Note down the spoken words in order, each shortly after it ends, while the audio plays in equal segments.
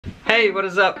Hey, what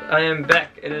is up? I am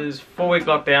back. It is 4-week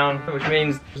lockdown, which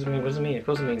means, what does it mean? Of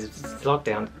course it means it's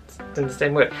lockdown. It's in the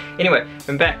same word. Anyway,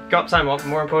 I'm back, got time off.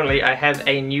 More importantly, I have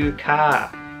a new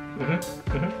car. I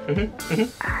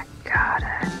got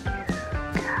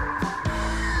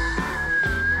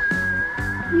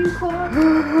a new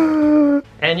car.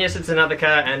 And yes, it's another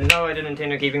car, and no, I didn't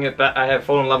intend on keeping it, but I have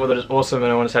fallen in love with it. It's awesome,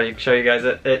 and I want to show you guys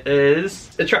it. It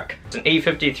is a truck. It's an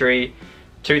E53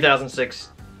 2006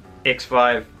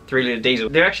 X5 3-litre diesel.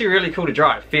 They're actually really cool to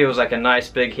drive. Feels like a nice,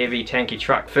 big, heavy, tanky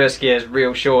truck. First gear is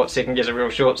real short, second gear is real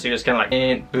short, so you're just kind of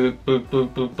like, boop, boop,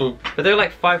 boop, boop, boop. But they're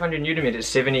like 500 Newton meters,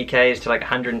 70 Ks to like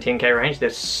 110K range. They're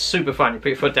super fun. You put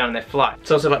your foot down and they fly.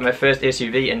 It's also like my first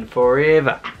SUV in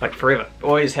forever. Like forever.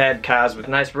 Always had cars with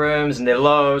nice rims and they're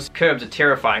lows. Curbs are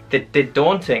terrifying. They're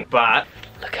daunting, but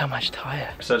look how much tire.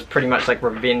 So it's pretty much like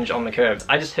revenge on the curbs.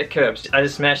 I just hit curbs. I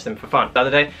just smashed them for fun. The other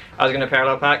day, I was gonna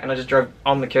parallel park and I just drove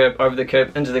on the curb, over the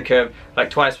curb, into the curb, like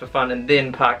twice for fun, and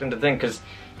then parked into the thing, because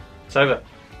it's over.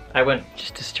 I win.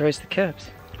 Just destroys the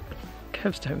curbs.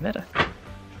 Curbs don't matter.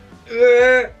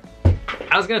 I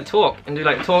was gonna talk and do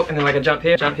like talk and then like a jump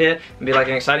here and be like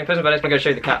an exciting person, but I just wanna go show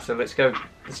you the car, so let's go look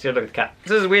at the car.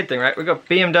 This is a weird thing, right? We've got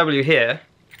BMW here,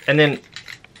 and then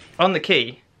on the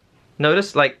key,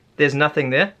 notice like there's nothing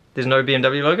there. There's no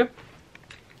BMW logo.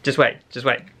 Just wait,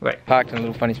 wait. Parked in a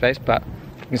little funny space, but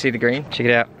you can see the green. Check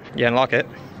it out. You unlock it.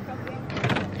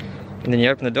 And then you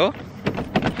open the door.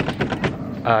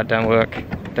 Ah, don't work.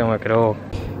 Don't work at all.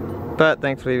 But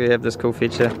thankfully we have this cool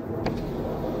feature.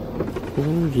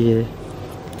 Ooh yeah.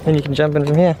 And you can jump in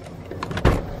from here.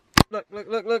 Look.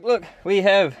 We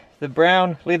have the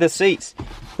brown leather seats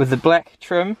with the black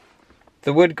trim,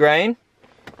 the wood grain,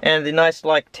 and the nice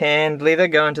like tanned leather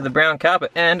going to the brown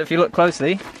carpet. And if you look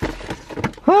closely,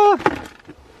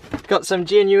 got some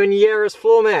genuine Yaris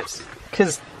floor mats,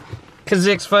 because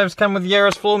X5s come with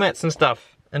Yaris floor mats and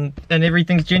stuff, and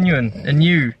everything's genuine and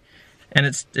new, and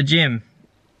it's a gem.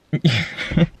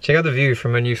 Check out the view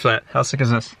from my new flat. How sick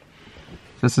is this?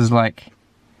 This is like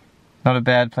not a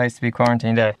bad place to be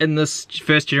quarantined at. In this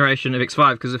first generation of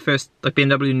X5, because the first, like,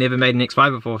 BMW never made an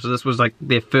X5 before, so this was like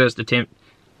their first attempt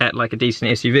at like a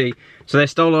decent SUV. So they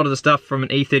stole a lot of the stuff from an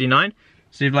E39.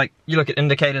 So you've like, you look at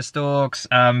indicator stalks,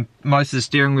 most of the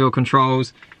steering wheel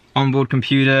controls, onboard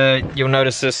computer. You'll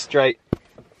notice this straight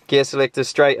gear selector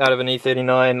straight out of an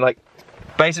E39. Like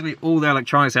basically all the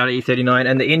electronics out of E39,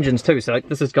 and the engines too. So like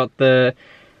this has got the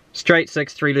straight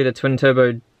 6 3-litre twin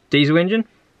turbo diesel engine.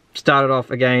 Started off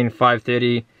again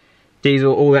 530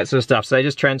 diesel, all that sort of stuff. So they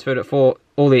just transferred it for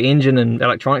all the engine and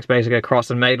electronics basically across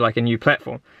and made like a new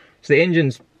platform. So the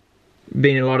engine's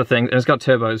been in a lot of things, and it's got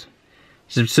turbos,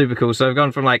 which is super cool. So I've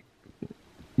gone from like,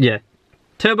 yeah,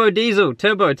 turbo diesel,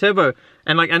 turbo,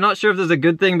 and like I'm not sure if this is a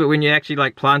good thing, but when you actually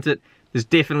like plant it, there's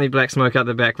definitely black smoke out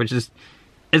the back, which is,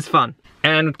 it's fun.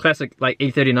 And with classic like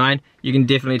E39, you can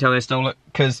definitely tell they stole it,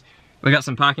 because we got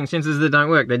some parking sensors that don't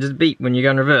work. They just beep when you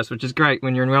go in reverse, which is great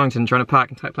when you're in Wellington trying to park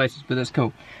in tight places, but that's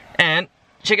cool. And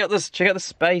check out the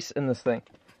space in this thing.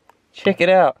 Check it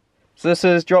out. So this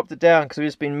has dropped it down because we've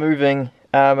just been moving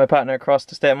my partner across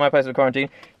to stay at my place of quarantine.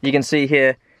 You can see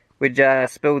here we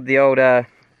spilled the old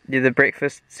the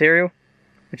breakfast cereal,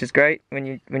 which is great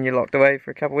when you're locked away for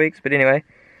a couple of weeks. But anyway,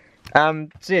 so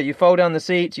yeah, you fold down the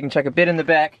seats, you can chuck a bed in the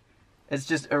back. It's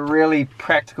just a really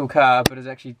practical car, but it's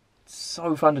actually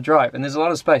so fun to drive. And there's a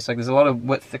lot of space, like there's a lot of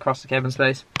width across the cabin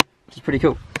space, which is pretty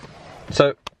cool.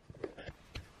 So,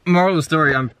 moral of the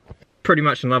story, I'm pretty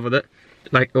much in love with it.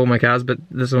 Like all my cars, but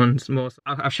this one's more.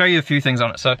 I'll show you a few things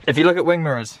on it. So if you look at wing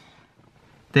mirrors,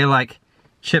 they're like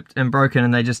chipped and broken,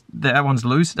 and that one's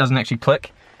loose, it doesn't actually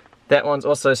click. That one's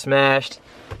also smashed.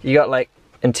 You got like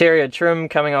interior trim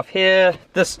coming off here.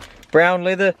 This brown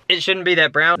leather, it shouldn't be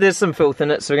that brown. There's some filth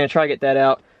in it, so we're gonna try to get that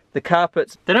out. The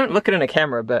carpets, they don't look it in a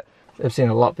camera, but I've seen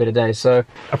a lot better days, so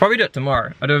I'll probably do it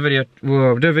tomorrow. I'll do a video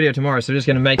tomorrow, so we're just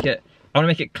gonna make it, I wanna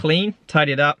make it clean,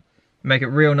 tidy it up, make it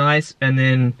real nice, and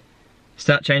then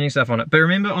start changing stuff on it. But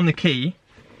remember on the key,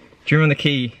 do you remember on the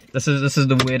key, this is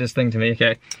the weirdest thing to me,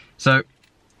 okay? So,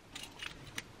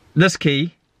 this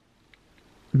key,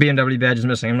 BMW badge is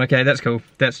missing. I'm like, okay, that's cool.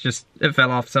 That's just, it fell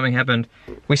off, something happened.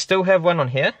 We still have one on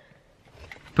here,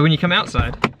 but when you come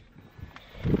outside,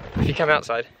 if you come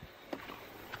outside,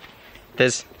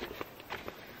 there's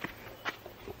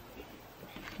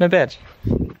no badge.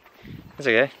 That's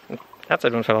okay.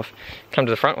 Outside one fell off. Come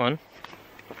to the front one.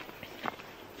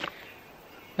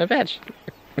 No badge.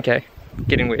 Okay,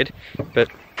 getting weird, but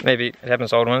maybe it happens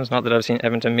to old ones. Not that I've seen it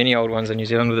happen to many old ones in New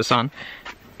Zealand with the sun.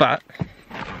 But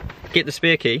get the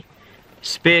spare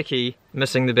key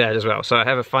missing the badge as well. So I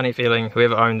have a funny feeling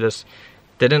whoever owned this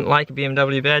didn't like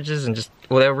BMW badges and just,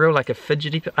 well, they were real like a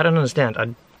fidgety, I don't understand.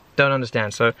 I don't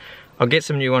understand. So I'll get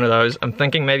some new one of those. I'm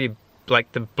thinking maybe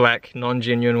like the black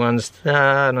non-genuine ones.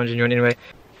 Non-genuine anyway.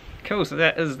 Cool, so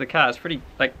that is the car. It's pretty,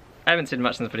 like, I haven't said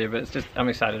much in this video, but it's just, I'm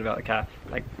excited about the car.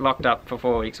 Like, locked up for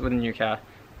 4 weeks with a new car.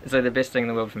 It's like the best thing in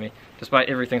the world for me. Despite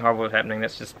everything horrible happening,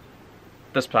 that's just,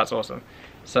 this part's awesome.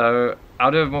 So I'll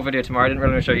do a more video tomorrow. I didn't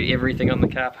really want to show you everything on the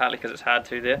car, partly because it's hard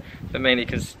to there, but mainly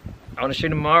because I want to shoot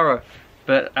tomorrow.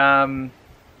 But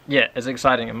yeah, it's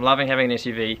exciting. I'm loving having an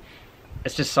SUV.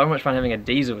 It's just so much fun having a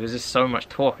diesel. There's just so much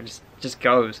torque. It just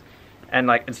goes. And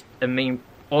like, it's a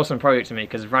awesome project to me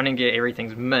because running gear,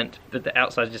 everything's mint, but the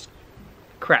outside's just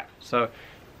crap. So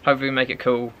hopefully we make it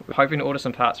cool. We're hoping to order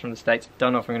some parts from the States.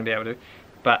 Don't know if we're going to be able to,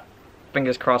 but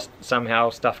fingers crossed somehow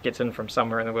stuff gets in from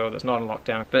somewhere in the world that's not in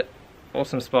lockdown. But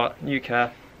awesome spot, new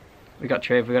car. We got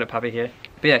Trev, we got a puppy here.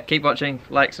 But yeah, keep watching,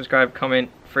 like, subscribe, comment,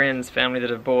 friends, family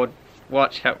that are bored,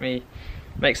 watch, help me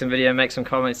make some video, make some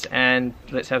comments, and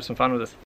let's have some fun with this.